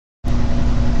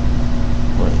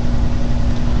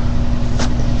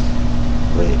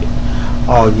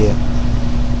Oh yeah,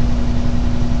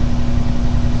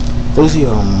 those of you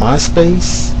on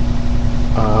MySpace,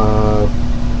 uh,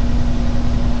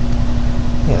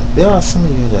 yeah, there are some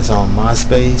of you that's on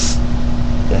MySpace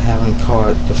that haven't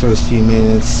caught the first few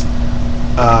minutes,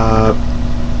 uh,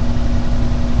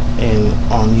 and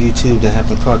on YouTube that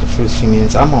haven't caught the first few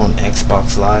minutes. I'm on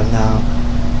Xbox Live now.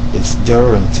 It's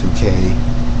Durin 2K,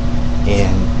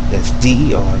 and that's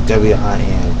DERWIN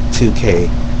 2K.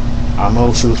 I'm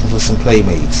also looking for some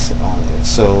playmates on it,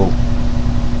 so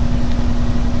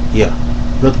yeah,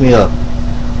 look me up.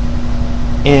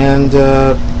 And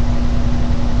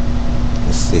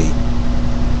let's see.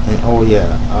 And oh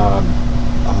yeah,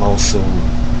 I'm also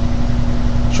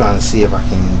trying to see if I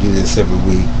can do this every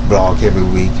week, blog every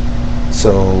week.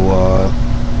 So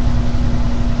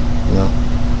you know,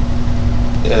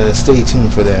 stay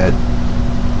tuned for that.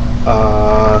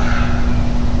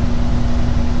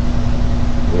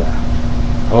 Yeah.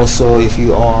 Also, if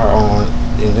you are on,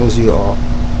 and those of you are,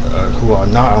 who are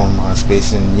not on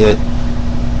MySpace and yet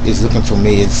is looking for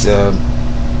me, it's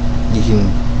you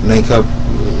can link up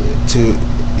to,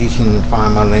 you can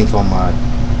find my link on my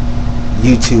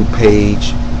YouTube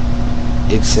page.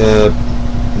 It's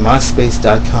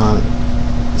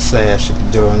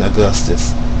myspace.com/Durin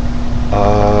Augustus.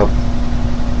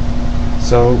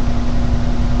 So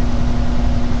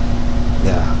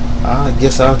yeah, I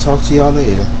guess I'll talk to y'all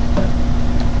later.